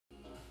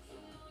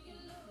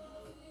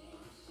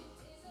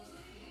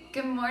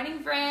Good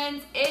morning,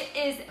 friends. It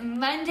is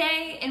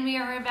Monday and we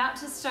are about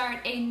to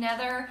start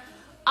another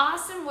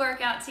awesome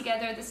workout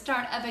together, the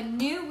start of a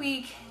new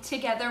week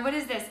together. What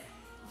is this?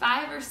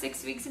 5 or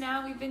 6 weeks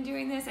now we've been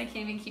doing this. I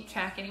can't even keep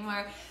track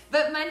anymore.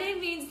 But Monday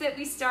means that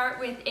we start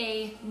with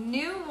a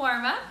new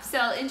warm-up, so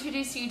I'll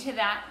introduce you to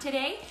that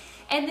today.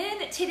 And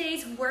then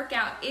today's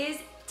workout is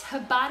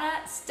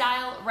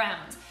Tabata-Style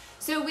Rounds.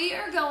 So we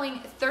are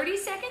going 30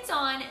 seconds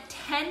on,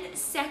 10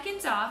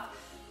 seconds off,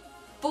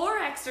 4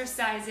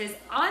 exercises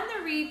on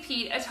the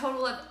repeat, a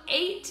total of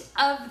 8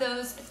 of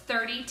those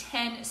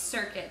 30-10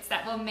 circuits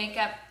that will make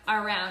up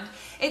our round.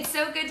 It's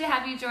so good to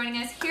have you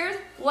joining us. Here's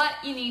what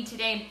you need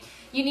today.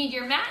 You need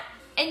your mat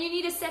and you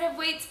need a set of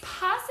weights,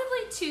 possibly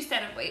 2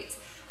 sets of weights.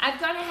 I've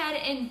gone ahead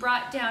and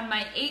brought down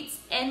my 8s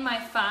and my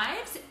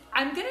 5s.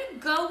 I'm gonna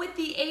go with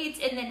the 8s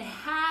and then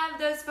have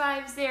those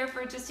 5s there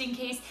for just in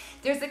case.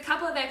 There's a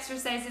couple of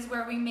exercises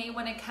where we may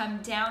wanna come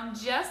down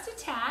just a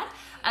tad,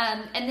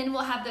 and then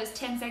we'll have those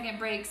 10-second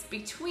breaks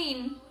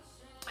between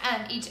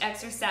each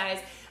exercise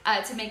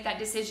to make that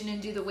decision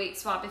and do the weight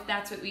swap if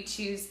that's what we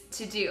choose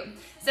to do.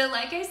 So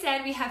like I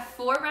said, we have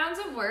 4 rounds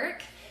of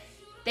work.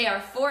 They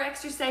are 4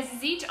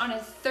 exercises each on a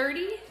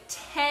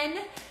 30-10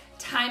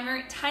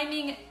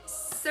 timing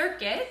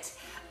circuit.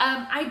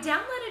 I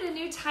downloaded a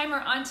new timer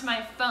onto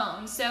my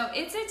phone. So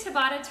it's a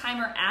Tabata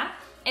timer app,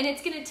 and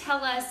it's gonna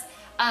tell us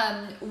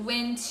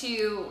when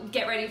to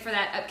get ready for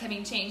that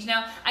upcoming change.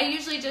 Now, I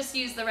usually just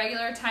use the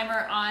regular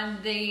timer on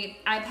the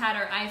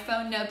iPad or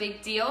iPhone, no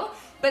big deal.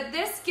 But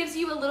this gives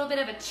you a little bit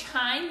of a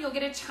chime. You'll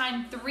get a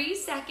chime 3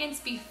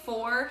 seconds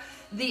before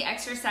the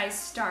exercise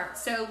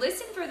starts. So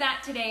listen for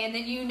that today, and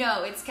then you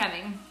know it's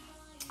coming.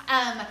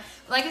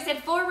 Like I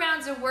said, 4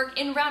 rounds of work.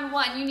 In round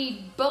 1, you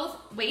need both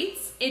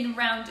weights. In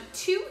round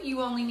 2,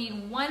 you only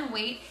need 1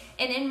 weight.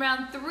 And in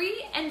round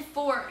 3 and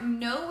 4,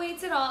 no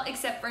weights at all,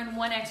 except for in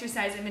 1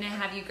 exercise, I'm gonna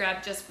have you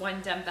grab just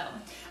 1 dumbbell.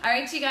 All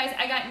right, you guys,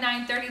 I got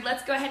 9:30.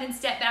 Let's go ahead and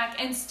step back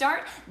and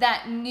start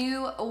that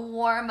new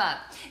warm-up.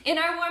 In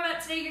our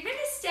warm-up today, you're gonna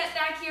step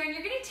back here and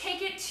you're gonna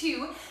take it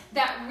to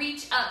that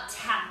reach up,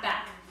 tap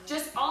back.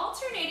 Just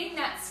alternating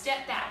that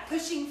step back,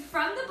 pushing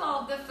from the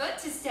ball of the foot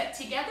to step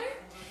together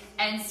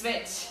and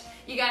switch.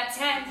 You got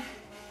 10.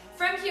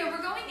 From here,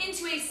 we're going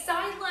into a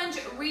side lunge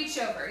reach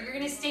over. You're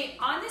gonna stay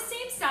on the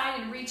same side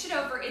and reach it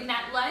over in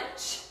that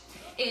lunge.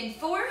 In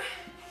 4,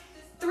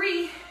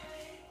 3,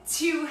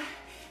 2,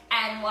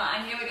 and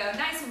 1. Here we go,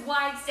 nice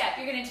wide step.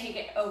 You're gonna take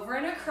it over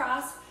and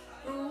across,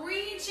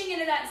 reaching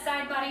into that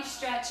side body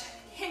stretch,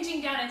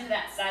 hinging down into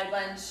that side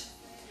lunge.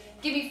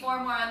 Give me 4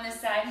 more on this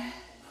side.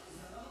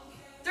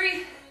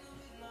 3,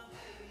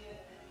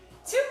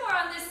 2 more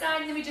on this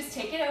side, and then we just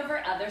take it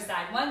over, other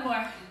side. 1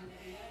 more.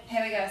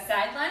 Here we go,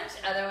 side lunge,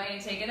 other way,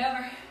 you take it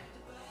over,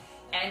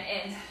 and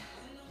in.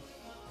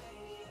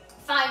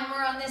 5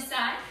 more on this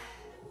side.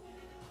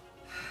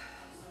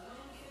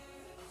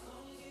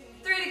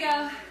 3 to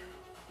go.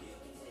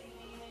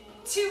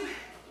 2.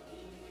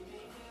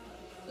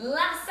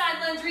 Last side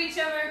lunge, reach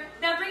over.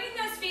 Now bringing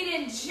those feet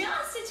in just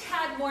a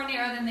tad more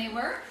narrow than they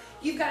were.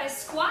 You've got a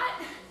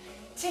squat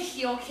to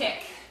heel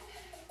kick.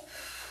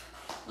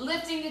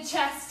 Lifting the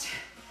chest,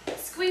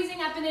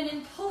 squeezing up and in,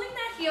 and pulling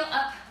that heel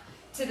up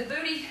to the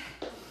booty.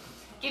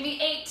 Give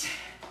me 8.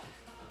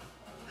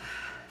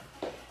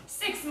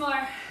 6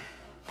 more.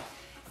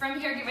 From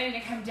here, get ready to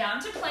come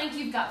down to plank.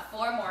 You've got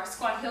 4 more.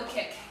 Squat, heel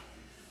kick.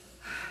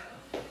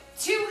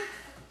 2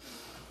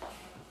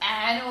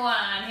 and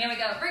 1. Here we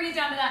go. Bring it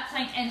down to that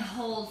plank and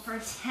hold for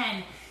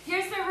 10.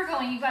 Here's where we're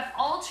going. You've got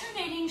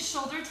alternating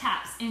shoulder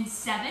taps in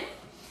 7,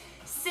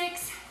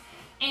 6,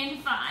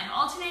 and 5.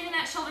 Alternating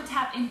that shoulder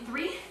tap in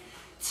 3,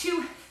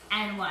 2,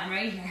 and 1.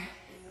 Right here.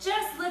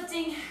 Just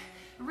lifting,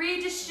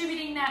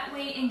 redistributing that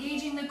weight,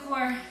 engaging the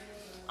core,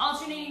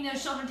 alternating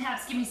those shoulder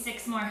taps. Give me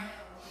 6 more.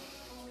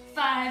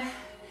 5,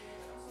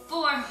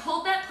 4.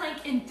 Hold that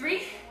plank in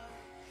 3,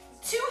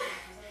 2,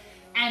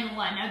 and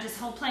 1. Now just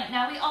hold plank.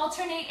 Now we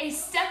alternate a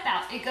step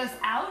out. It goes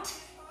out,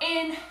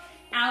 in,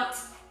 out,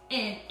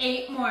 in.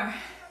 8 more.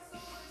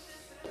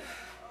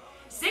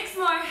 6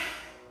 more.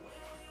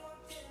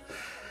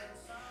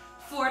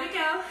 4 to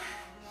go.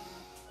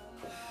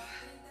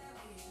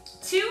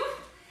 2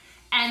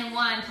 and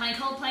 1. Plank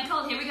hold, plank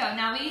hold. Here we go.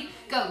 Now we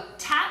go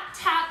tap,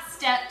 tap,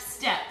 step,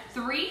 step.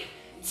 3,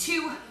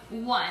 2,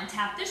 1.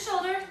 Tap the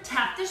shoulder,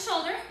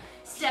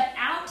 step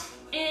out,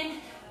 in,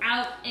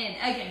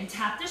 Again,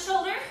 tap the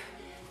shoulder,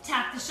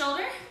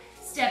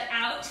 step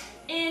out,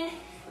 in.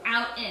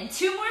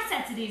 2 more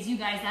sets of these, you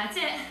guys. That's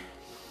it.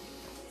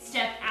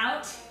 Step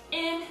out,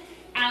 in,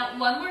 out.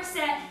 1 more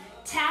set.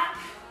 Tap,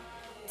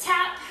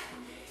 tap,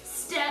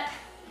 step,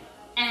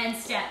 and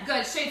step.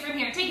 Good, straight from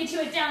here. Take it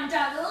to a down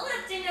dog,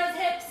 lifting those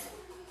hips.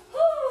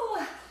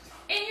 Woo!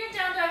 In your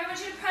down dog, I want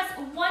you to press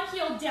 1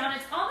 heel down.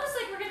 It's almost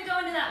like we're gonna go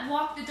into that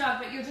walk the dog,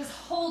 but you're just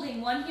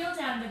holding 1 heel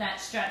down into that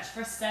stretch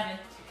for 7,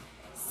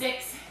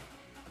 6,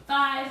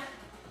 5,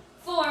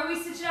 4.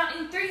 We switch it out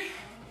in 3,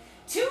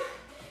 2,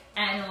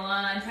 and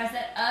 1. Press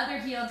that other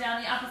heel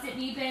down, the opposite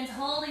knee bends,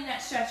 holding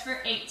that stretch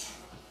for 8,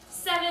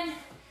 7,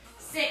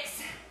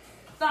 6,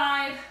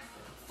 5,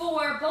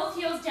 4, both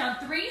heels down,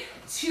 3,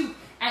 2,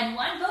 and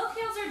 1. Both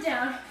heels are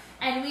down,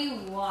 and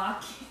we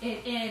walk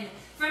it in.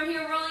 From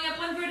here, rolling up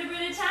one vertebra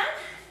at a time.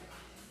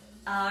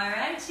 All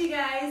right, you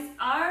guys,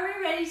 are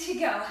we ready to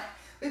go?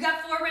 We've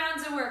got 4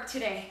 rounds of work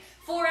today.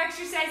 4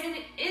 exercises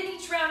in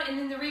each round, and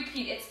then the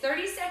repeat. It's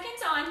 30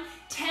 seconds on,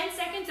 10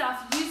 seconds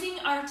off, using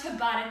our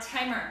Tabata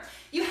timer.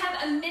 You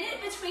have a minute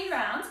between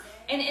rounds,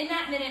 and in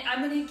that minute,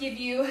 I'm gonna give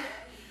you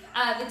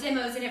the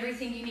demos and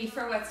everything you need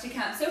for what's to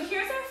come. So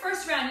here's our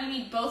first round. You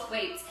need both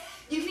weights.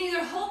 You can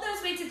either hold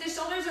those weights at the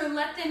shoulders or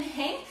let them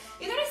hang.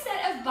 You got a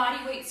set of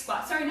body weight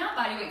squats. Sorry, not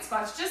body weight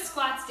squats, just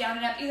squats down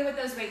and up, either with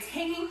those weights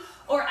hanging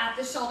or at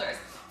the shoulders.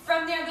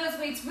 From there, those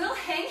weights will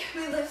hang.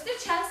 We lift the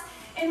chest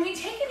and we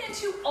take it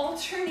into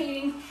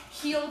alternating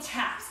heel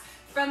taps.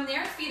 From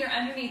there, feet are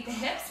underneath the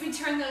hips. We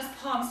turn those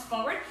palms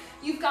forward.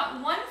 You've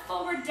got 1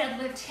 forward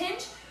deadlift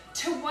hinge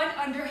to 1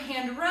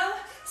 underhand row.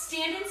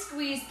 Stand and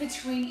squeeze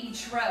between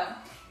each row.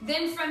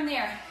 Then from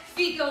there,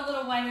 feet go a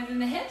little wider than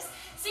the hips.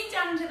 Sink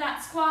down into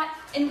that squat,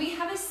 and we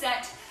have a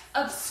set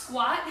of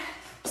squat,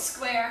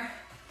 square,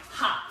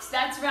 hops.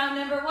 That's round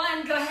number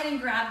 1. Go ahead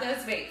and grab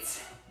those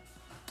weights.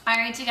 All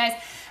right, you guys,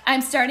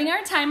 I'm starting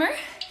our timer.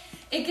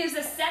 It gives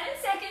us 7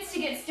 seconds to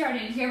get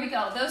started. Here we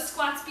go. Those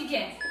squats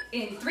begin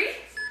in 3,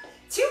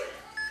 2,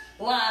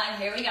 1.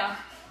 Here we go.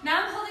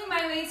 Now I'm holding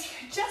my weights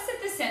just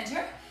at the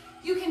center.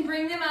 You can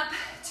bring them up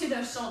to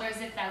those shoulders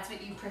if that's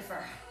what you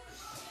prefer.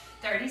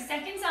 30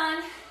 seconds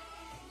on,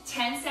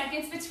 10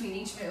 seconds between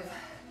each move.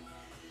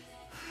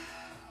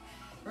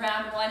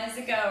 Round 1 is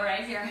a go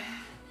right here.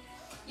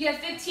 You have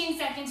 15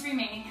 seconds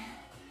remaining.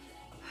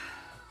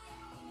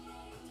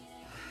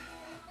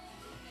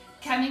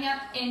 Coming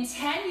up in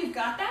 10, you've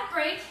got that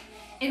break,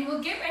 and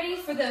we'll get ready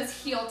for those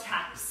heel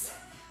taps.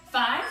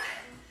 5,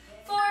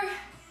 4,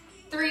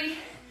 3,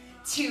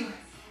 2,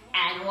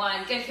 and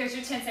 1. Good, here's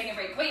your 10-second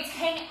break. Weights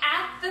hang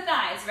at the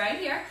thighs right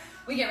here.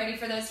 We get ready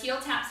for those heel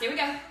taps. Here we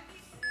go.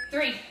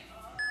 3,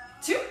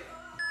 2,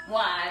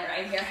 1,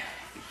 right here.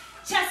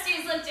 Chest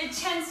stays lifted,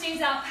 chin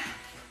stays up,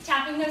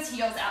 tapping those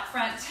heels out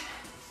front.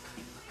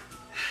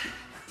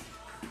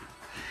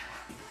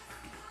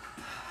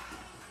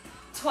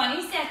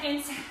 "20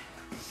 seconds.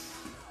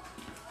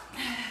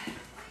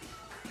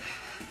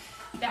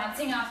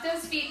 Bouncing off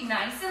those feet,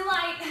 nice and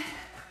light.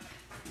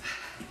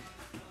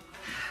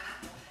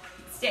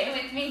 Stay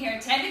with me here,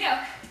 10 to go.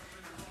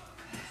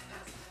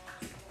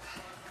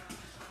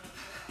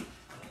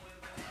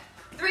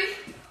 3,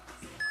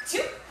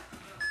 2,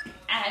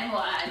 and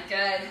 1,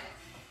 good.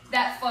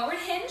 That forward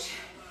hinge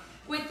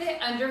with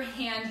the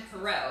underhand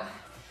row.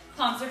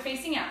 Palms are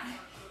facing out.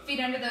 Feet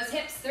under those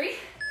hips, 3,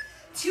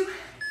 2,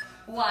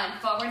 1.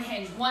 Forward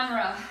hinge, 1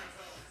 row.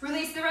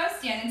 Release the row,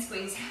 stand and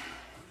squeeze.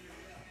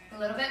 A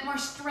little bit more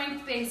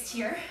strength-based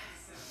here.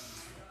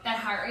 That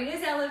heart rate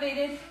is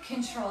elevated.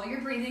 Control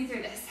your breathing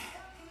through this.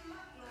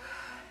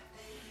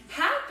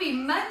 Happy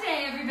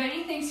Monday,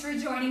 everybody. Thanks for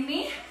joining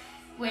me.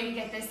 Way to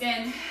get this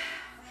in.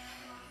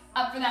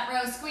 Up for that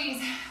row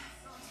squeeze.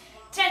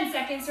 10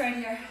 seconds right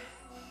here.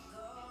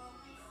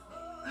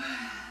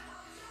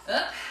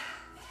 Up.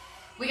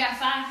 We got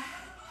 5,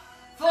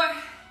 4,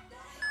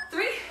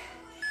 3,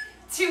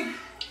 2,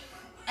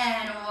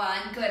 and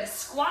 1. Good.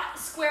 Squat,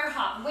 square,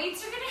 hop.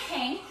 Weights are gonna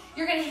hang.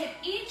 You're gonna hit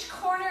each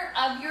corner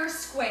of your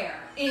square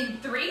in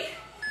 3,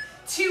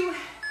 2,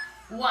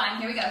 1.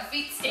 Here we go.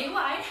 Feet stay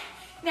wide.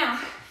 Now,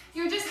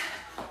 you're just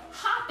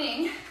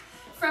hopping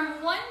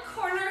from one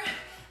corner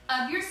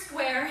of your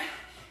square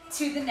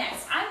to the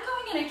next. I'm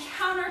going in a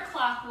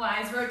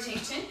counterclockwise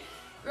rotation.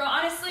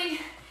 Honestly,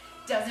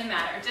 doesn't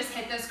matter. Just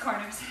hit those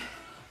corners.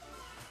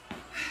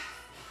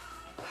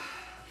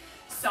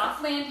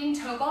 Soft landing,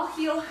 toe ball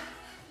heel,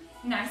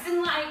 nice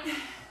and light.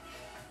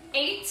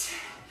 8,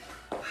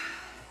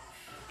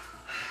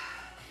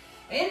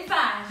 in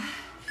 5,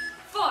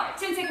 4,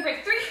 10-second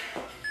break, 3,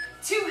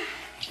 2,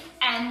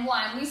 and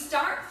 1. We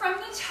start from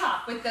the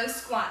top with those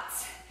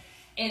squats.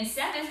 In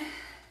 7,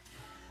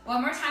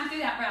 one more time through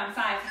that round.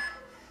 5,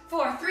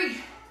 4,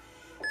 3,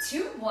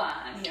 2, 1.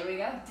 Here we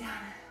go,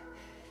 down.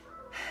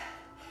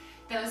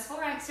 Those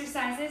 4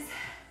 exercises,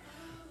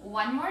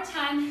 one more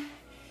time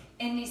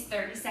in these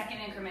 30-second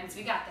increments.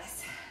 We got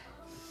this.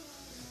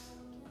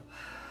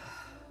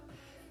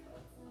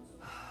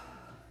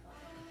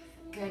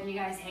 Good, you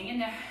guys, hang in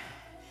there.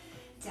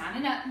 Down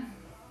and up.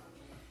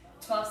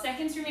 12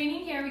 seconds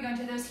remaining here. We go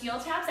into those heel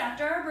taps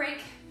after our break.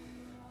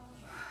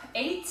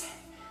 8,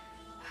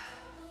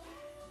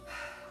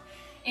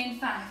 in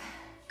 5,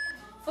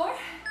 4,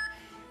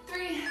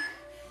 3,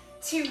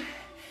 2,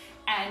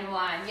 and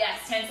 1.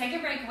 Yes,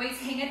 10-second break. Weights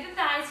hang at the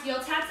thighs. Heel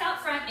taps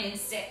out front in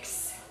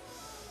 6.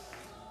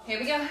 Here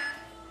we go.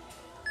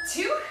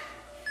 2,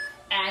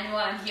 and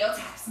 1. Heel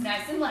taps,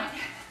 nice and light.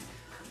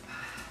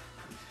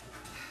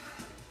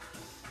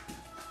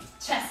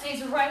 Chest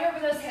stays right over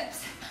those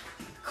hips.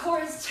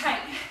 Core is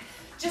tight.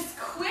 Just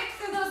quick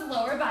through those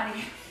lower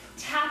body.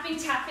 Tapping,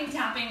 tapping,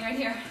 tapping right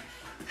here.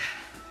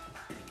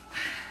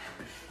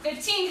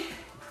 15.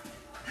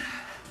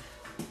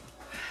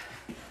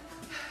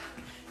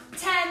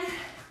 10.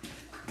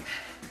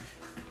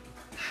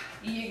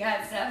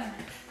 got 7,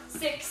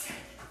 6,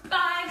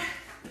 5,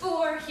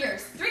 4.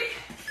 Here's 3,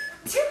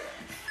 2,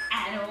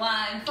 and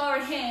 1.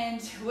 Forward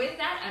hinge with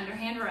that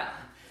underhand row.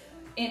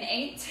 In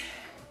 8.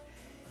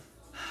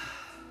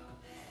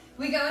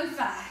 We go in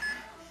 5,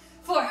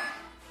 4,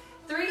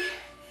 3,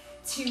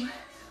 2,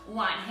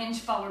 1. Hinge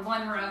forward,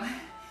 1 row.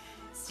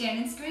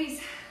 Stand and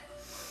squeeze.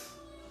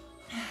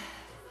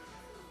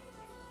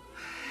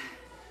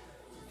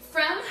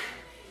 From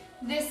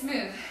this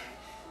move,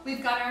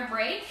 we've got our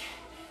break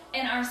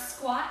and our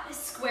squat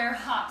square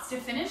hops to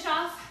finish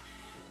off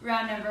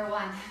round number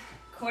 1.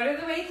 Quarter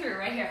of the way through,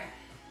 right here.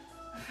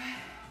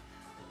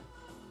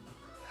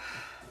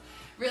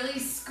 Really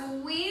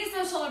squeeze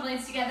those shoulder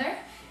blades together.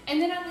 And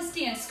then on the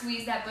stand,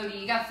 squeeze that booty.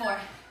 You got 4,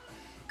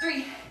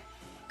 3,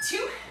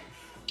 2,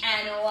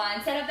 and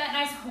 1. Set up that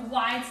nice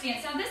wide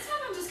stance. Now this time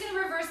I'm just gonna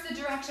reverse the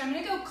direction. I'm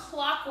gonna go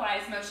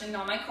clockwise motion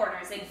on my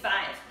corners in 5,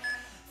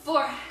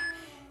 4,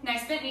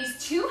 nice bent knees,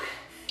 2,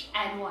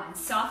 and 1.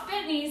 Soft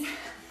bent knees,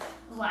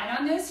 light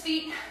on those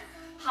feet,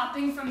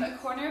 hopping from the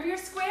corner of your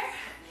square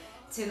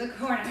to the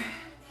corner.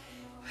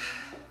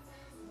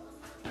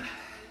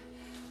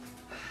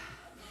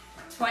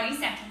 20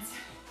 seconds.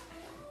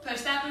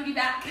 Push that booty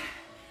back.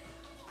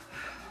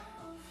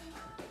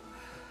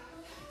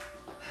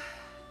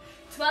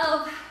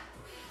 12.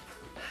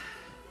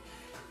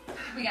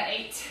 We got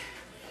 8.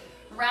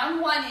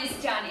 Round 1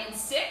 is done in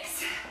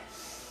 6.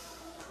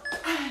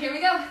 Here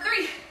we go.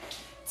 3,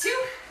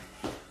 2,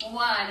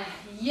 1.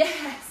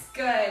 Yes,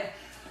 good.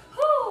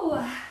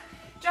 Whew.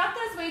 Drop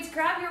those weights,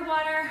 grab your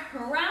water.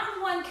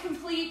 Round 1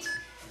 complete.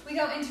 We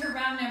go into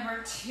round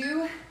number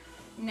 2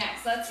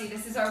 next. Let's see,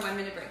 this is our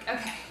 1-minute break.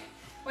 Okay,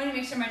 wanted to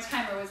make sure my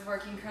timer was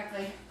working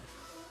correctly.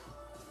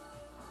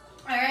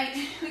 All right,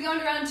 we go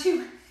into round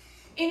 2.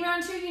 In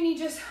round 2, you need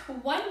just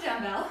 1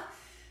 dumbbell.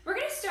 We're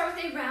gonna start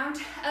with a round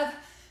of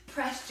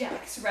press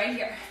jacks right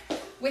here.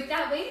 With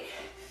that weight,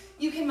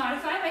 you can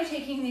modify by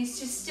taking these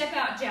to step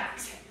out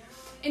jacks.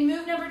 In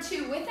move number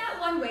 2, with that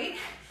 1 weight,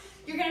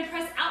 you're gonna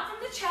press out from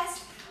the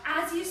chest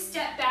as you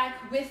step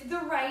back with the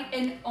right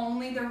and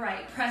only the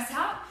right. Press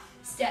out,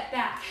 step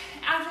back.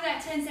 After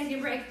that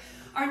 10-second break,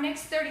 our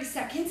next 30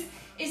 seconds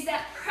is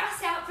that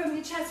press out from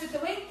the chest with the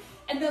weight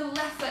and the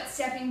left foot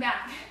stepping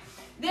back.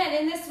 Then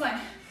in this one,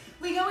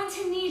 we go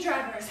into knee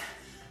drivers.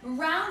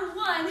 Round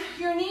 1,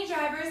 your knee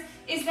drivers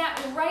is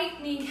that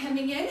right knee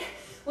coming in.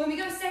 When we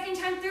go second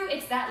time through,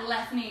 it's that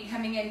left knee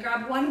coming in.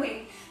 Grab 1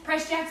 weight.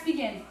 Press jacks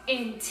begin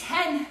in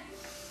 10.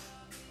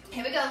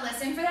 Here we go,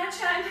 listen for that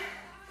chime.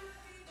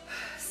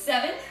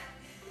 7.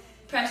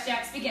 Press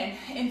jacks begin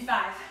in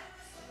 5,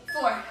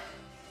 4,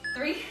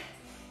 3,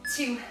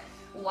 2,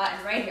 1.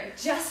 Right here,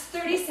 just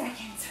 30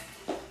 seconds.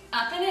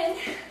 Up and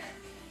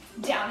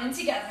in, down and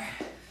together.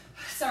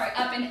 Sorry,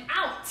 up and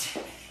out,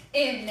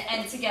 in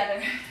and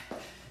together.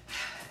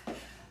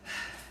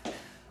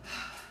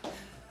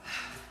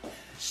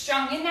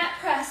 Strong in that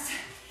press,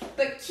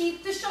 but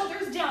keep the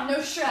shoulders down,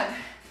 no shrug.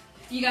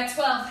 You got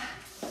 12,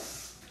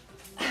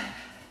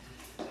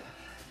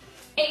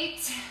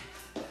 8,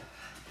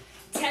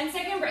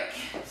 10-second break.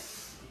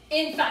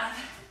 In 5,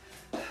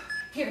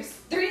 here's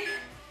 3,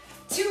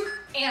 2,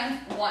 and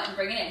 1.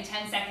 Bring it in,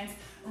 10 seconds.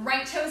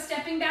 Right toe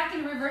stepping back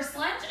in reverse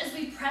lunge as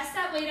we press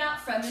that weight out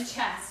from the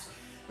chest.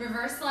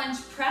 Reverse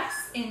lunge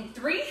press in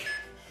 3,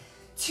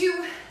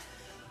 2,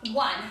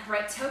 1.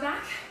 Right toe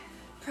back,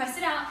 press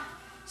it out,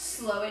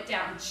 slow it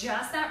down.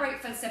 Just that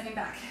right foot stepping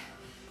back.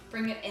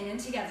 Bring it in and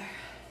together.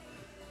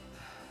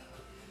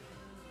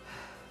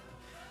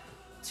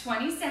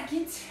 20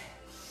 seconds.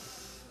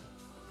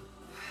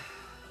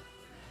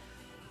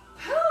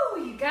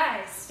 Whew, you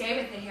guys, stay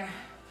with it here.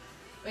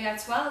 We got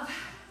 12.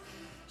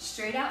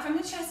 Straight out from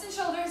the chest and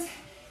shoulders.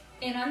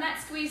 In on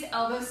that squeeze,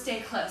 elbows stay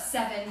close.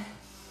 7,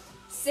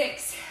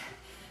 6,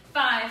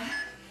 5,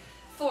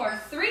 4,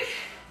 3,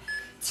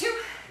 2,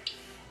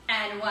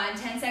 and 1.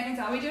 10 seconds,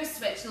 all we do is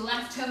switch. The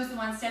left toe is the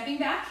one stepping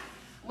back.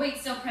 Weight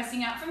still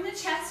pressing out from the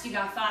chest. You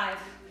got 5.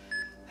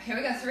 Here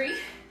we go, 3,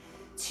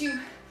 2,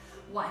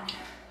 1.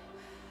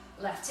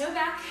 Left toe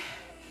back.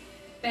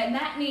 Bend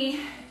that knee.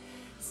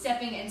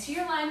 Stepping into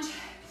your lunge.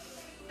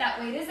 That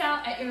weight is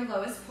out at your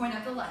lowest point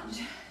of the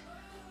lunge.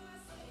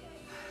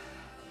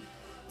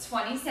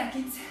 20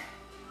 seconds.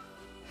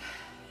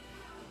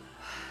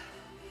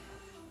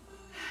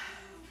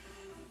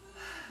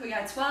 We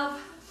got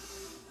 12.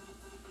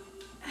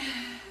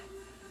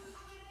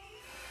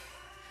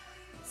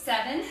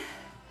 7,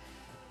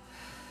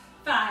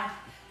 5,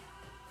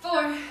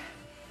 4,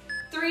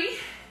 3,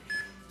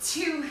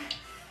 2,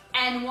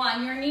 and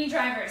 1. Your knee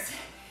drivers.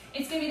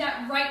 It's gonna be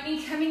that right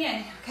knee coming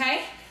in,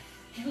 okay?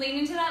 Lean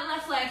into that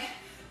left leg.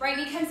 Right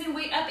knee comes in,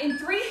 weight up in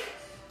 3,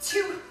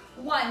 2,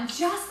 1.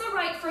 Just the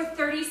right for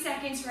 30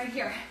 seconds right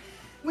here.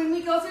 When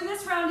we go through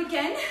this round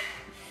again,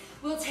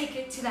 we'll take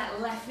it to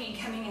that left knee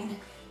coming in.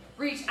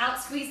 Reach out,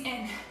 squeeze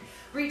in.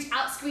 Reach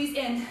out, squeeze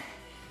in.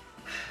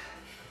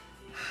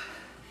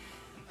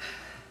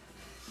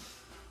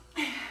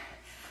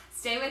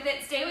 Stay with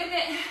it, stay with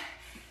it.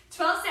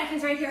 12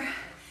 seconds right here.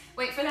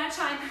 Wait for that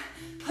chime.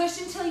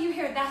 Push until you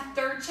hear that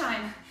third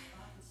chime.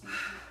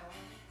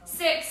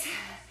 6.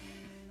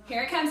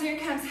 Here it comes, here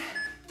it comes.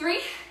 3,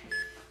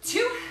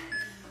 2,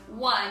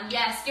 1.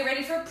 Yes, get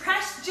ready for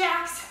press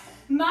jacks.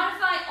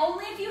 Modify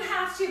only if you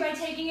have to by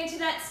taking it to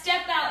that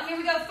step out. Here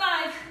we go,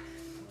 5,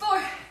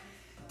 4,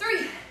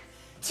 3,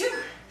 2,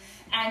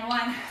 and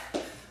 1.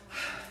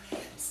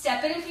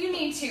 Step it if you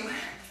need to.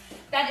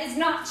 That is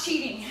not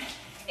cheating.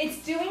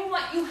 It's doing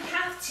what you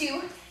have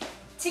to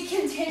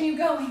continue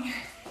going.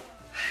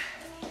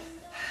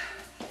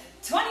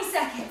 20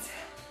 seconds.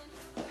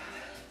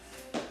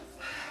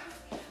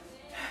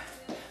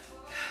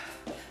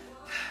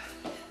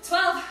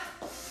 12.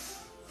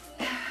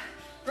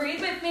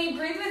 Breathe with me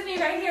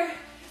right here.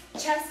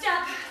 Chest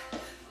up.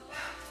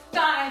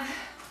 5,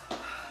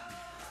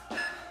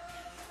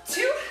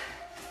 2,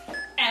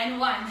 and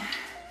 1.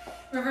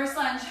 Reverse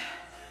lunge.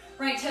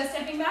 Right toe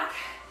stepping back.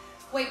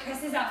 Weight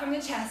presses out from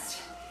the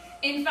chest.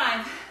 In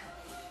 5.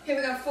 Here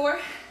we go. 4,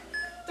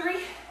 3,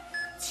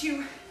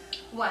 2,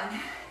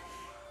 1.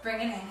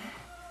 Bring it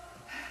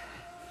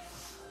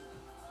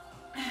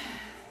in.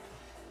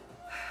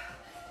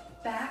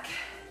 Back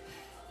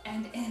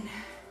and in.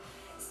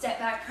 Step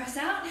back, press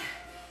out.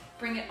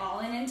 Bring it all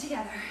in and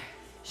together.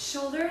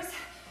 Shoulders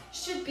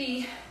should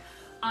be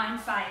on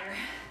fire.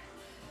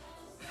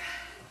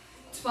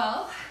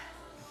 12,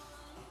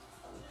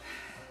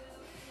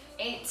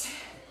 8.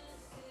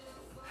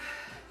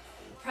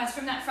 Press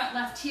from that front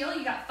left heel.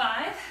 You got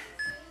 5,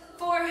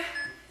 4,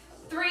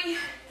 3,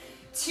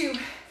 2,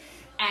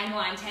 and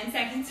 1. 10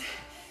 seconds.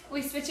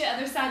 We switch it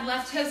other side,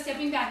 left toe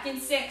stepping back in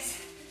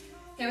 6.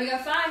 Here we go,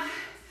 5,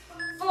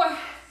 4,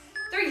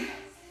 3,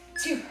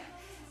 2,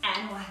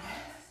 and 1.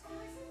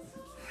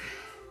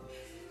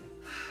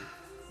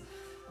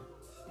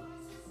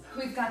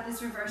 We've got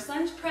this reverse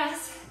lunge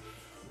press,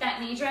 that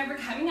knee driver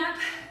coming up,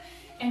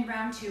 and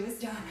round 2 is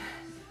done.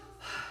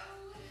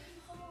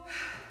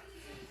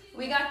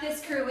 We got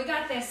this, crew, we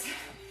got this.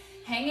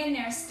 Hang in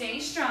there, stay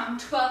strong.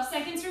 12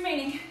 seconds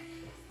remaining.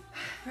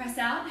 Press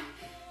out,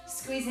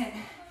 squeeze in.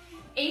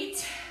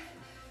 8,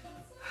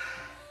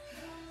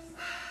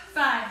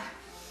 5,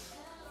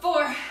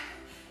 4,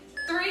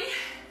 3,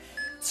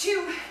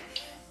 2,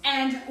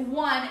 and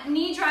 1.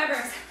 Knee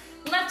drivers.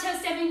 Left toe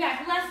stepping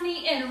back, left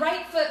knee in,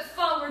 right foot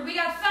forward. We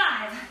got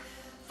 5,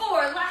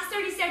 4, last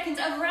 30 seconds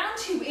of round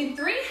 2 in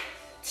 3,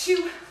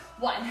 2,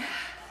 1.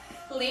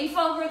 Lean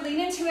forward, lean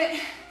into it.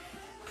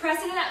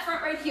 Press into that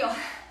front right heel.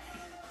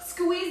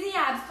 Squeeze the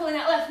abs, pulling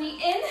that left knee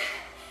in,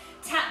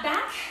 tap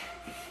back,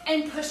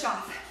 and push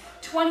off.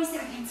 20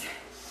 seconds.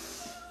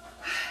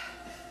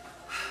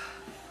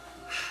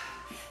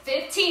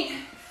 15,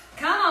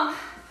 come on.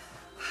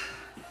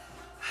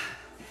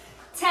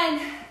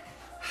 10,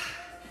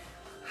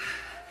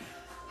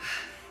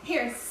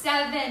 here's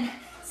 7,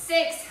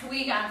 6,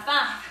 we got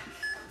 5,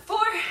 4,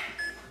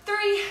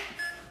 3,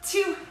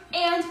 2,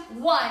 and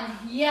 1.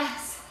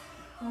 Yes,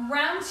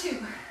 round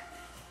 2.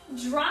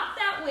 Drop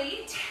that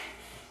weight.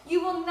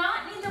 You will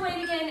not need the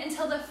weight again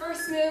until the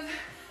first move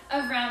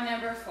of round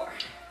number 4.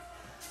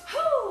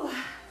 Whew.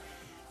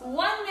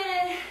 1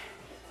 minute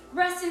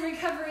rest and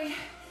recovery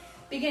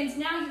begins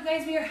now. You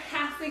guys, we are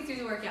halfway through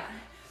the workout.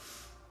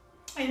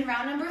 In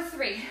round number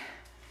 3,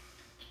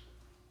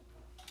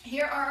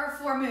 here are our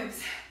 4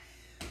 moves.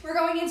 We're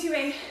going into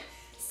a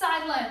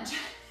side lunge,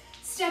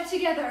 step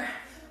together,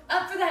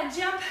 up for that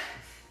jump,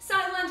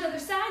 side lunge, other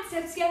side,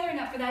 step together, and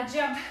up for that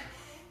jump.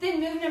 Then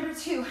move number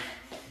 2,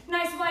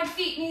 nice wide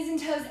feet, knees and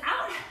toes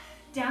out,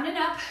 down and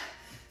up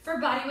for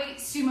bodyweight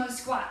sumo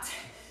squat.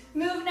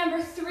 Move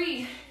number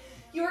 3,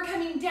 you're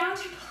coming down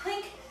to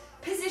plank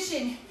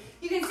position.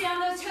 You can stay on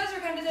those toes or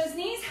come to those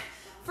knees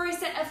for a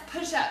set of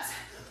push-ups.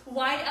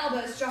 Wide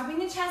elbows, dropping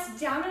the chest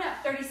down and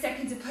up, 30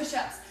 seconds of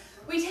push-ups.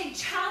 We take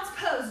child's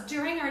pose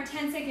during our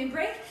 10-second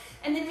break,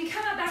 and then we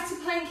come up back to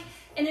plank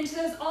and into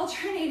those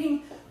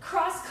alternating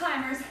cross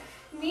climbers,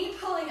 knee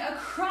pulling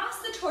across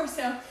the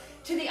torso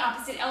to the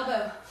opposite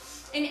elbow.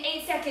 In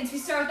 8 seconds, we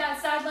start with that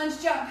side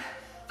lunge jump.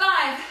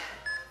 5,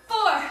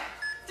 4,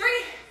 3,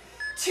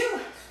 2,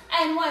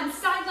 and 1.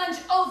 Side lunge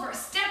over,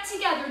 step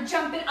together,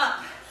 jump it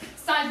up.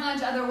 Side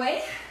lunge other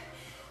way,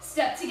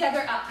 step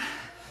together up.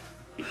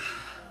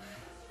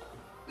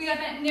 We got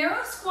that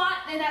narrow squat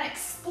and that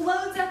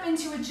explodes up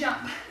into a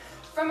jump.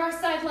 From our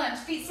side lunge,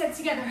 feet step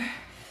together,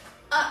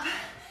 up,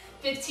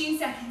 15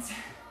 seconds.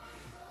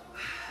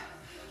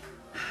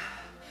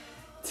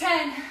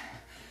 10,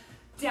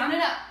 down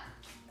and up.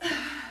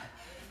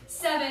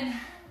 7,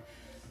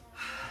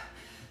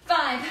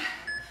 5,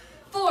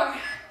 4,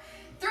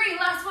 3,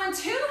 last one,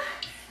 2,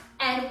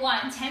 and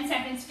 1. 10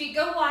 seconds, feet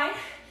go wide,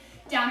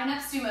 down and up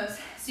sumos.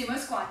 Sumo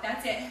squat,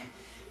 that's it.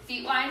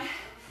 Feet wide,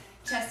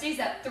 chest stays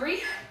up.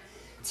 3,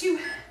 2,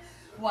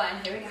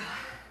 1, here we go.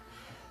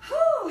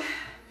 Whew.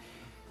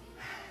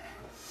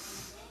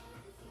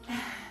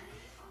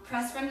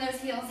 Press from those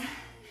heels.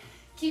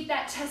 Keep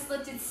that chest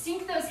lifted,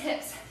 sink those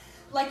hips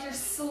like you're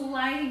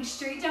sliding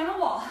straight down a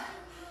wall.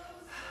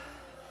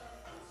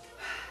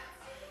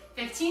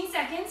 15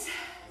 seconds.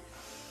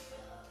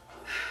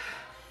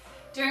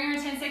 During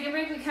our 10-second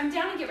break, we come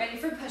down and get ready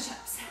for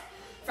push-ups.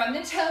 from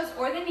the toes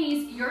or the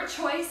knees, your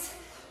choice.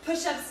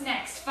 Push-ups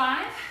next.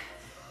 5,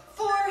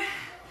 4,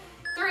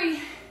 3,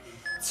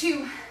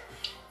 2,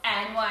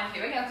 and 1.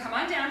 Here we go, come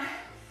on down.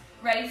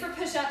 Ready for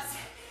push-ups.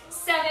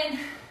 7,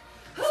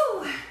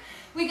 whoo.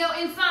 We go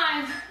in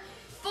 5,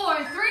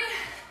 4, 3,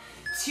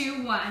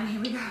 2, 1.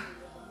 Here we go.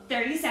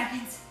 30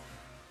 seconds.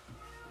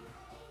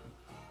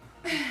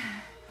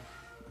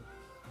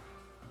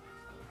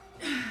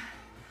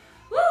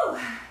 Woo!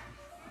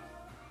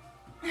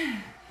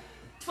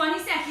 20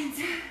 seconds.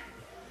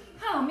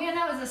 Oh man,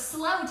 that was a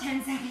slow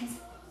 10 seconds.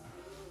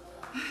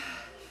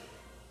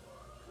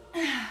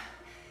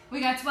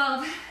 We got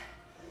 12.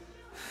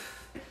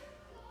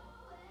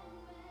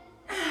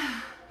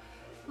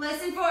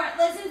 Listen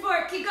for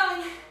it, keep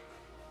going.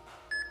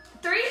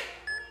 3,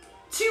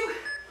 2,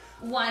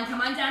 1.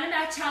 Come on down and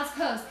back, child's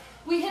pose.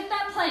 We hit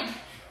that plank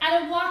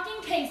at a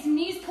walking pace,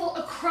 knees pull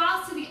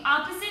across to the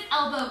opposite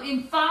elbow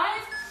in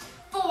 5,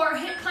 4,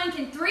 hip plank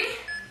in 3,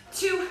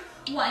 2,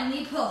 1,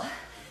 knee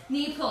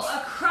pull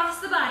across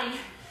the body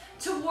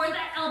toward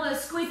that elbow,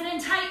 squeeze it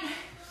in tight.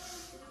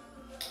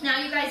 Now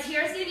you guys,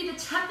 here is gonna be the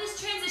toughest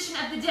transition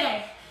of the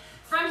day.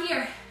 From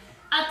here,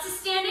 up to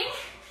standing,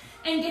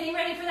 and getting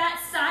ready for that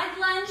side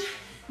lunge,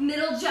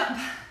 middle jump.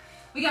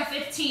 We got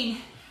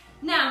 15.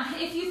 Now,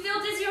 if you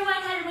feel dizzy or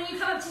lightheaded when you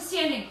come up to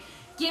standing,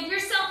 give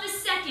yourself a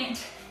second.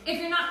 If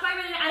you're not quite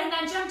ready to add in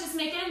that jump, just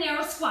make it a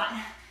narrow squat.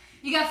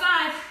 You got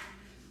 5.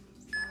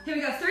 Here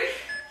we go, 3,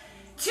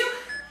 2,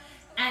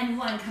 and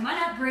 1. Come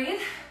on up,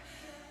 breathe.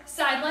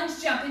 Side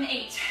lunge, jump in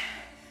 8.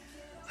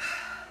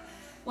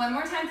 One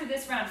more time for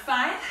this round.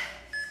 5,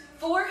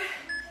 4,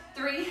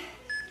 3,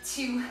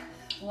 2,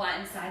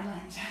 1. Side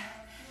lunge.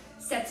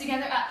 Step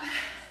together up.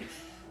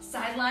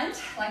 Side lunge.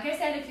 Like I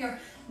said, if you're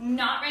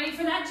not ready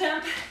for that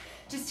jump,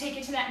 just take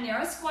it to that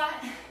narrow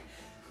squat.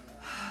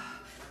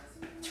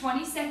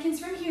 20 seconds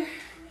from here.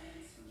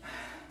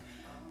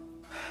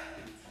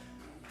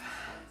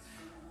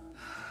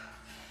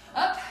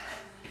 Up,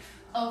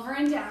 over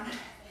and down.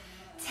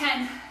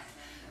 10,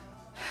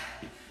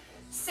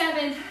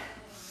 7,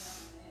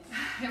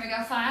 here we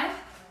go, 5,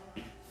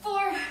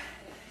 4,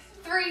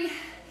 3,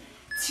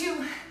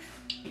 2,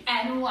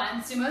 and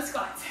 1. Sumo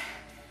squats.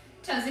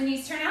 Toes and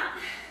knees turn out,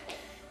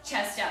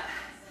 chest up.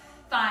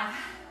 5,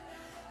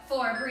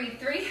 4, breathe,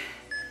 3,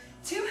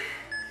 2,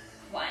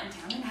 1,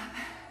 down and up.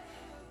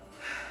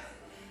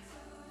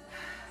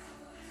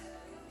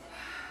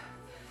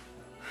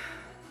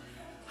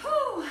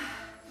 Whew.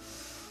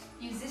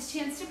 Use this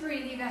chance to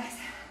breathe, you guys.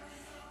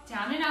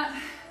 Down and up.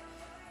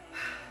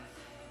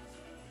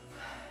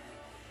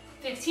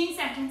 15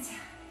 seconds.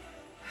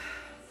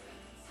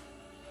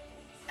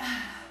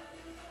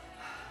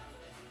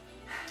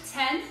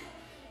 10.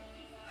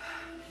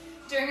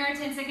 During our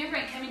 10-second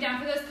break, coming down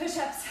for those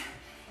push-ups.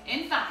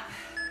 In 5.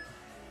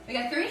 We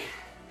got 3,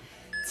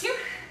 2,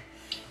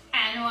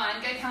 and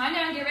 1. Good, come on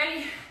down, get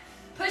ready.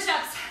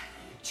 Push-ups.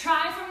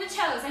 Try from the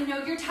toes. I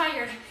know you're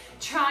tired.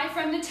 Try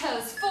from the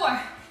toes.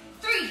 4,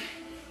 3,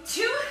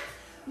 2,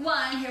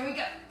 1. Here we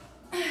go.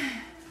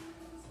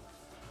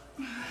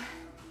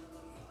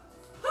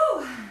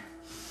 Whew.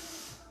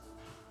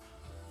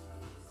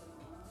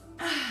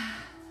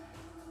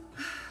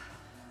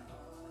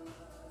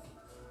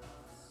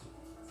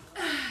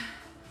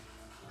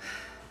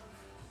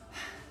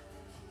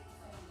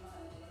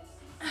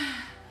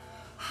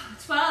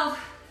 12.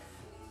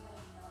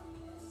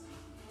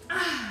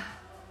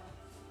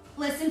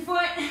 Listen for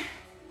it.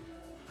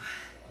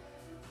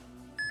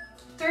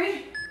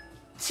 3,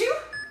 2,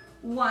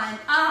 1.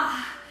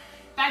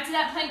 Back to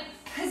that plank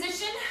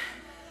position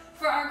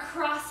for our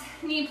cross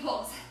knee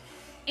pulls.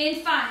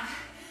 In 5.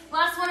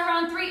 Last one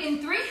around 3.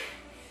 In 3,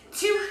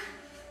 2,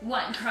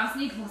 1. Cross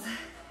knee pulls.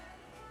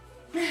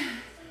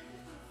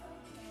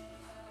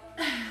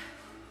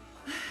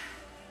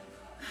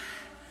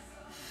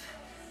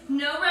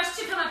 No rush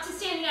to come up to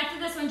standing after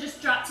this one.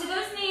 Just drop to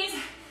those knees.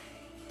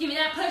 Give me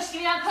that push,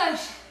 give me that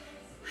push.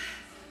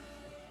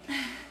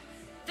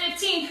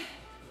 15.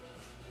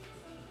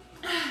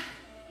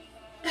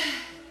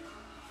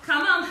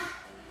 Come on.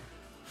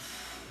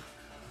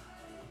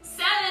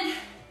 7.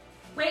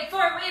 Wait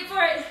for it, wait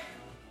for it.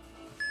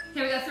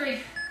 Here we go,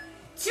 3,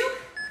 2,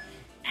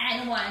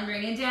 and 1.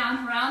 Bring it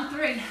down. Round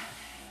 3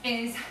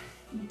 is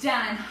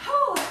done.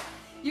 Whew.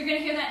 You're gonna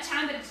hear that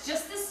chime, but it's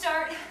just the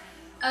start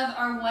of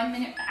our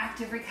 1-minute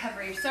active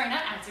recovery. Sorry,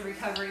 not active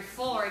recovery,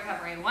 full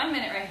recovery. 1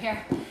 minute right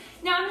here.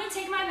 Now I'm gonna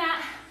take my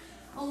mat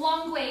a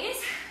long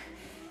ways.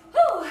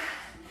 Whew.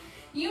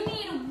 You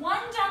need 1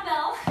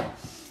 dumbbell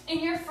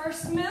in your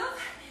first move.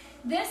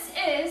 This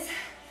is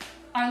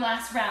our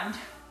last round.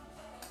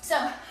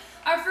 So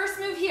our first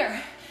move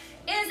here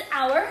is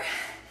our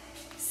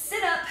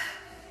sit-up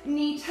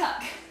knee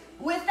tuck.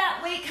 With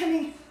that weight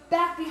coming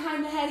back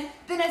behind the head,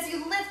 then as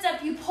you lift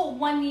up, you pull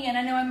one knee in.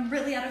 I know I'm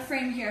really out of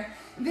frame here.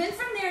 Then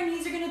from there,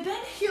 knees are gonna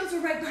bend, heels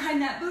are right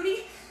behind that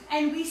booty,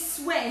 and we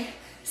sway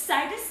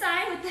side to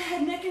side with the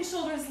head, neck, and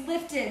shoulders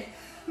lifted.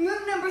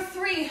 Move number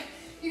 3,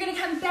 you're gonna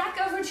come back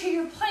over to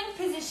your plank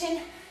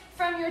position.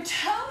 From your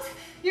toes,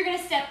 you're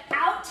gonna step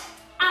out,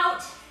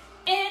 out,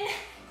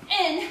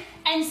 in,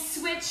 and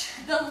switch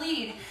the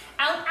lead.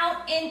 Out,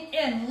 out,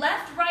 in,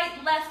 left, right,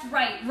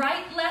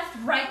 right,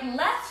 left,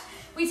 left.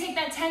 We take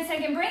that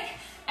 10-second break,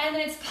 and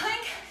then it's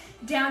plank,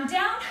 down,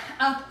 down,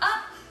 up,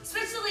 up,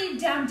 switch the lead,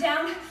 down,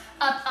 down,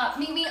 up, up.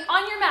 Meet me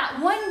on your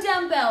mat, 1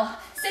 dumbbell,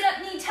 sit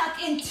up, knee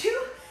tuck in,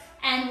 2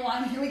 and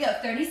 1. Here we go,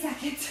 30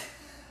 seconds.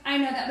 I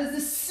know that was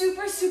a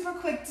super, super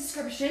quick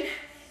description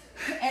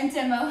and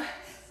demo.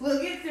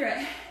 We'll get through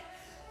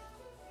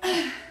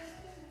it.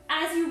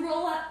 As you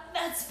roll up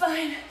that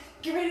spine,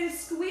 get ready to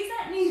squeeze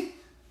that knee,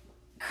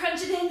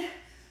 crunch it in,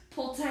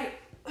 pull tight.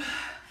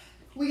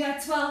 We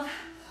got 12.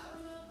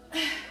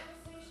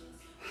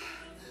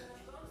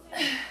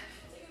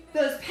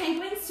 Those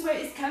penguin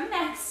sways come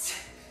next.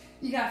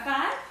 You got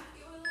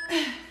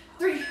 5,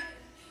 3,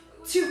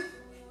 2,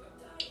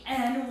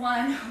 and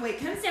 1. Weight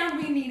comes down.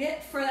 We need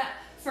it for that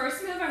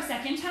first move, our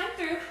second time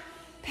through.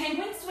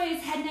 Penguin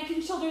sways, head, neck,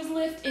 and shoulders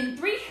lift in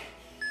 3,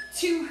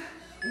 2,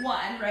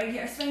 1. Right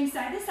here, swing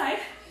side to side.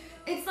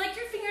 It's like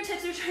your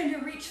fingertips are trying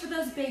to reach for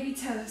those baby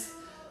toes.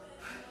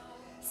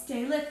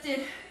 Stay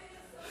lifted.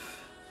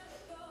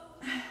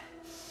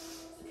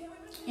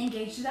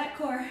 Engage to that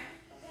core.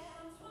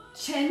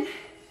 Chin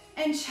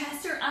and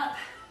chest are up.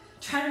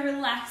 Try to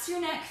relax your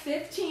neck.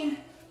 15.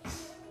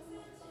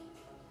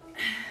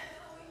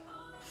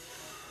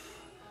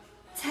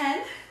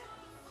 10.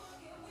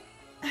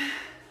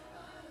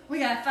 We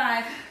got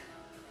 5,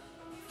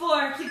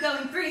 4, keep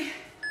going, 3,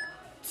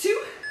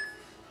 2,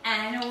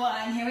 and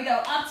 1. Here we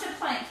go, up to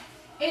plank.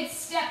 It's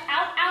step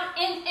out, out,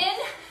 in.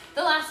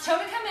 The last toe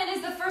to come in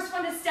is the first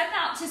one to step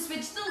out to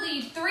switch the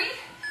lead. 3,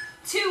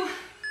 2,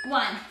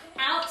 1.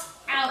 Out,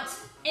 out,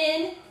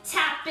 in,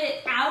 tap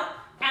it, out,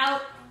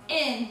 out,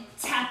 in.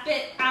 Tap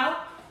it,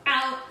 out,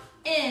 out,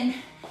 in.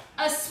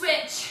 A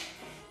switch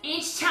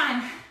each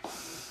time.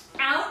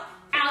 Out,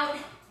 out,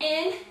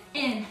 in,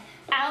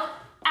 out,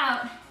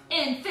 out,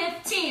 in.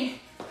 15.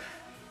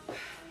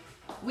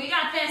 We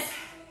got this.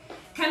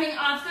 Coming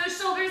off those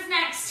shoulders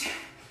next.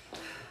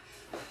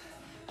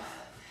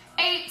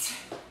 8.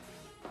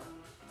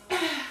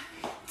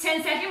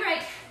 10-second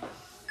break.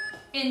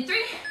 In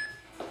 3,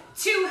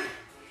 2,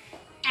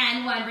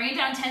 and 1. Bring it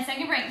down,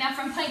 10-second break. Now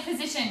from plank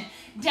position.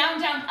 Down,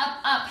 down, up,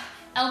 up.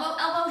 Elbow,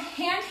 elbow,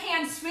 hand,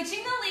 hand.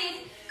 Switching the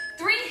lead.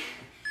 3,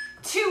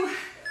 2,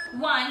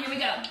 1. Here we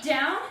go.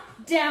 Down,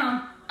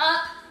 down,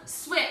 up,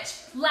 switch.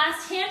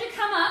 Last hand to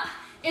come up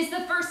is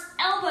the first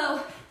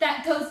elbow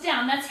that goes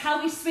down. That's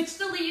how we switch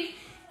the lead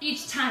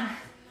each time.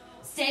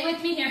 Stay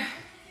with me here.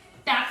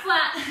 Back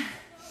flat.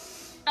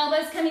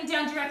 Elbows coming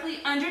down directly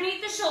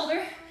underneath the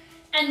shoulder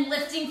and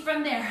lifting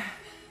from there.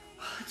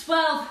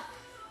 12.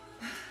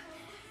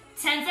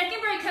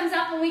 10-second break comes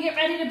up when we get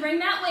ready to bring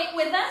that weight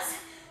with us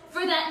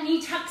for that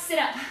knee tuck sit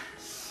up.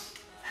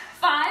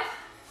 5,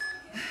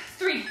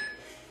 3,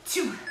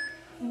 2,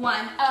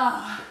 1.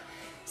 Oh,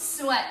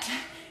 sweat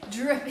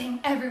dripping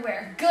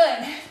everywhere.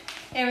 Good.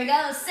 Here we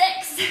go.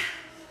 6,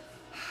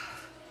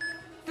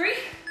 3,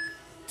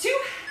 2,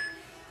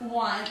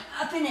 1.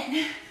 Up and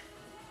in.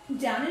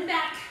 Down and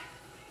back.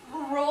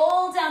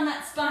 Roll down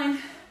that spine.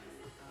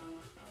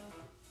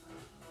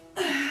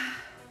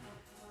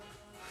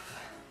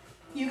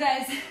 You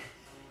guys,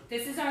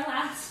 this is our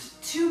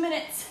last 2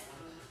 minutes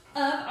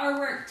of our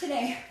work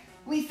today.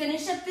 We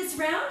finish up this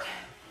round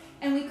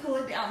and we cool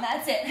it down.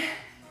 That's it.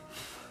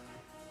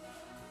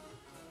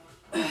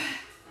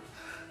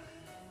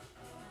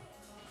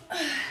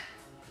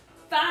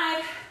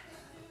 5.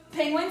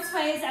 Penguin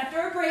sways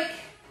after a break.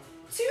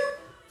 2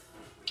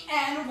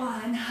 and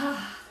 1.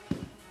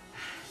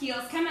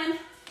 Heels come in,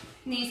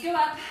 knees go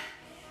up,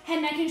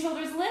 head, neck, and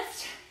shoulders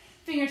lift,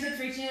 fingertips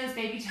reaching those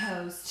baby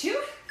toes. 2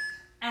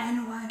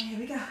 and 1. Here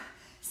we go.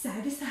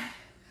 Side to side.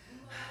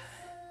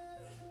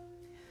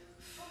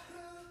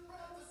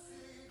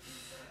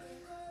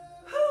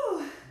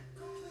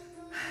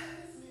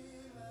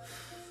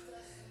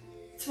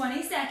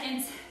 20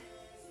 seconds.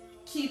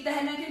 Keep the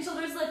head, neck, and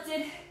shoulders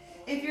lifted.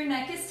 If your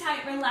neck is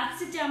tight,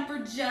 relax it down for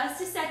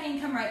just a second.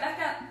 Come right back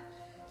up.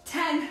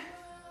 10.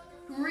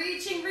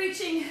 Reaching,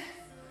 reaching.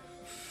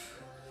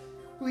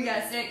 We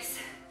got 6,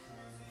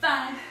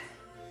 5,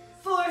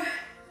 4,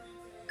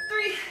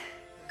 3,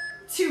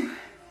 2,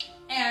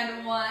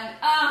 and 1.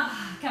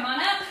 Come on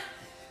up.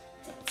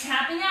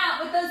 Tapping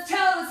out with those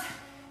toes.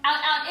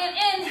 Out, out,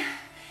 in.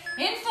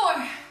 In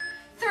 4,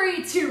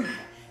 3, 2,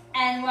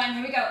 and 1.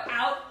 Here we go.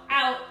 Out,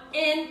 out,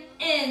 in.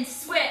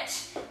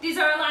 Switch. These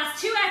are our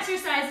last 2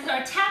 exercises,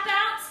 our tap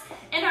outs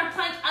and our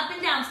plank up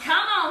and downs.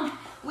 Come on.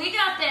 We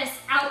got this.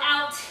 Out,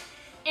 out,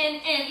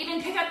 in.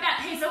 Even pick up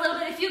that pace a little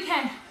bit if you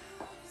can.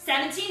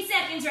 17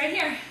 seconds right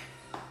here.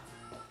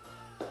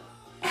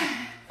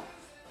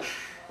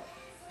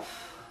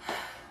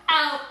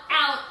 Out,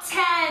 out,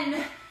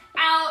 10.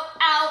 Out,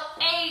 out,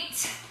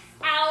 8.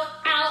 Out,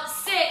 out,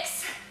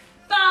 6.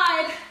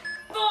 5,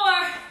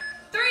 4,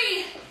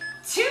 3,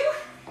 2,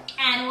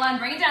 and 1.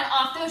 Bring it down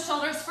off those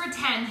shoulders for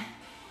 10.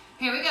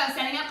 Here we go,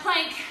 setting up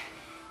plank.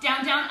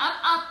 Down, down, up,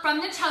 up from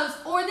the toes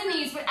or the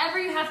knees, whatever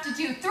you have to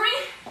do. 3,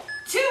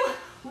 2,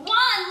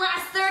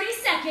 Last 30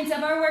 seconds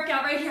of our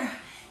workout right here.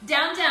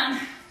 Down, down,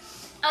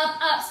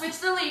 up, up, switch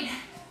the lead.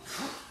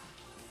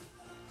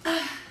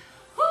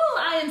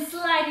 I am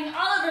sliding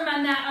all over my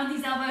mat on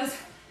these elbows.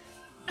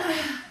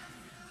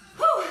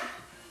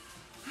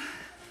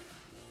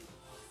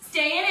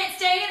 Stay in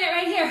it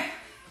right here.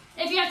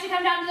 If you have to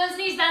come down to those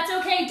knees, that's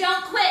okay,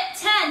 don't quit.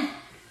 10.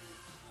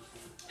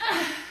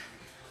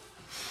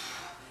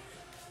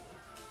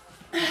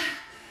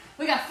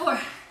 We got 4,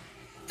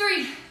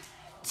 3,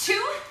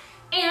 2,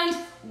 and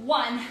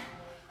 1.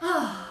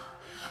 Oh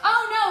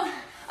no.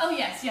 Oh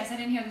yes, I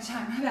didn't hear the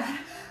chime, my bad.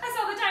 I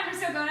saw the timer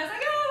still going. I was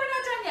like, oh, we're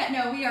not done yet.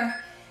 No, we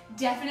are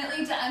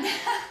definitely done.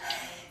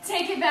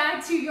 Take it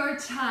back to your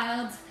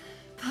child's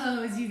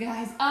pose, you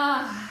guys.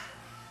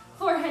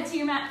 Forehead to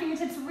your mat,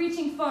 fingertips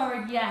reaching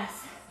forward,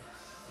 yes.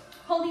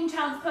 Holding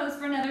child's pose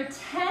for another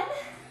 10.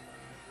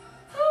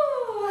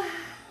 Whew.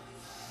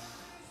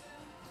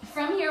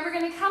 From here, we're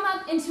gonna come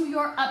up into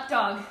your up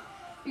dog.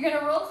 You're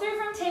gonna roll through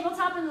from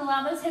tabletop and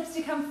allow those hips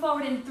to come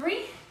forward in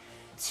 3,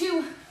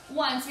 2,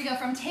 1. So we go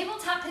from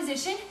tabletop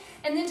position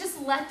and then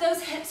just let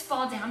those hips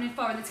fall down and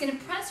forward. It's gonna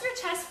press your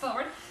chest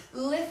forward,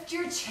 lift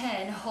your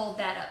chin, hold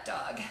that up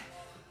dog.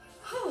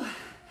 Whew.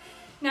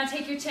 Now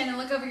take your chin and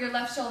look over your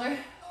left shoulder.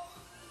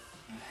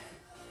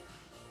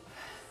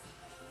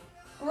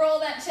 Roll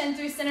that chin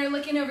through center,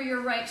 looking over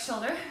your right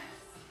shoulder.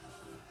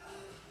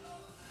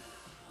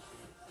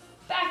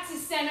 Back to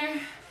center.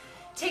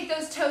 Take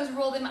those toes,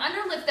 roll them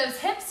under, lift those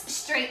hips,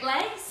 straight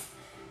legs.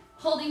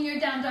 Holding your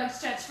down dog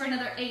stretch for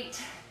another 8,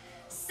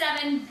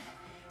 7,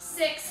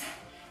 6,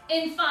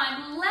 in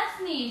 5.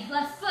 Left knee,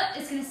 left foot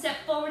is gonna step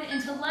forward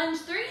into lunge.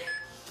 3,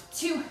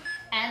 2,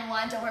 and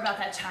 1. Don't worry about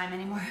that chime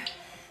anymore.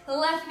 The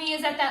left knee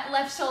is at that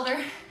left shoulder.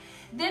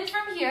 Then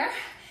from here,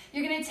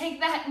 you're gonna take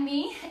that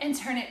knee and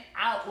turn it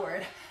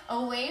outward,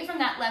 away from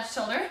that left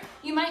shoulder.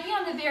 You might be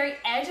on the very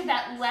edge of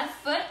that left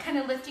foot, kind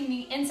of lifting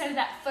the inside of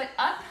that foot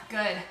up.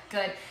 Good,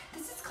 good.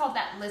 This is called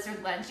that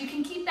lizard lunge. You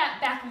can keep that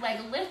back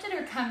leg lifted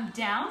or come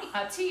down,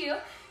 up to you.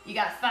 You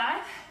got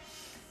 5,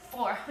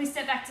 4. We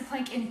step back to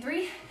plank in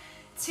 3,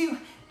 2,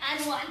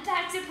 and 1.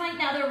 Back to plank.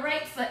 Now the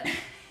right foot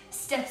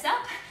steps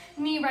up,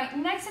 knee right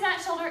next to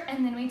that shoulder,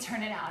 and then we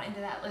turn it out into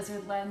that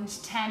lizard lunge.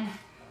 10.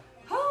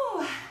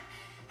 Whew.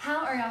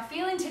 How are y'all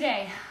feeling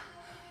today?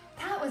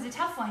 That was a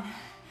tough one.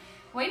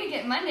 Way to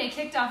get Monday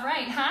kicked off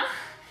right, huh?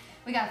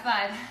 We got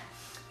 5,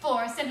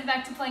 4, step it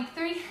back to plank.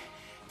 3,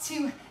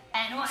 2,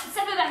 and 1.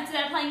 Step it back to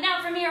that plank.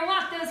 Now from here,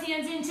 walk those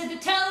hands into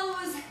the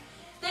toes.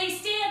 They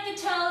stay at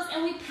the toes,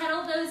 and we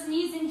pedal those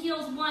knees and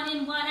heels 1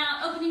 in, 1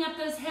 out, opening up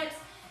those hips,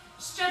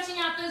 stretching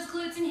out those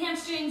glutes and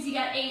hamstrings. You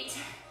got 8,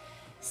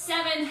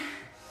 7,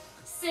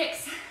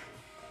 6,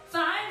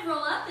 5.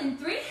 Roll up in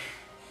 3,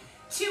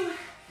 2,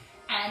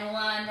 and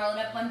 1. Roll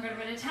it up 1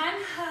 vertebra at a time.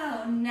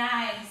 Oh,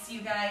 nice,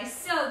 you guys.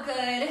 So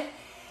good.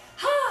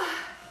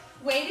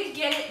 Way to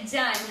get it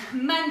done.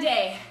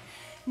 Monday.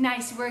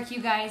 Nice work,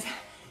 you guys.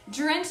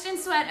 Drenched in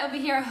sweat over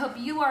here. I hope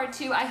you are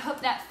too. I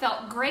hope that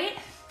felt great.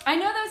 I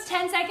know those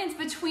 10 seconds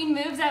between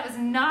moves, that was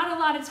not a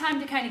lot of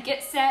time to kind of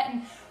get set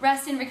and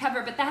rest and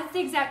recover, but that's the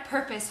exact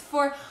purpose.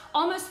 For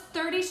almost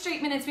 30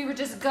 straight minutes, we were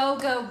just go,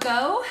 go,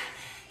 go.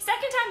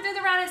 Second time through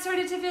the round, it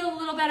started to feel a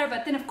little better,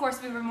 but then of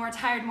course we were more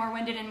tired, more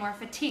winded, and more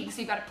fatigued,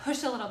 so you gotta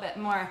push a little bit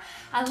more.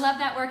 I love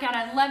that workout.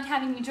 I loved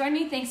having you join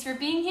me. Thanks for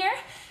being here.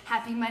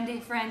 Happy Monday,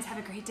 friends. Have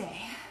a great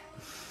day.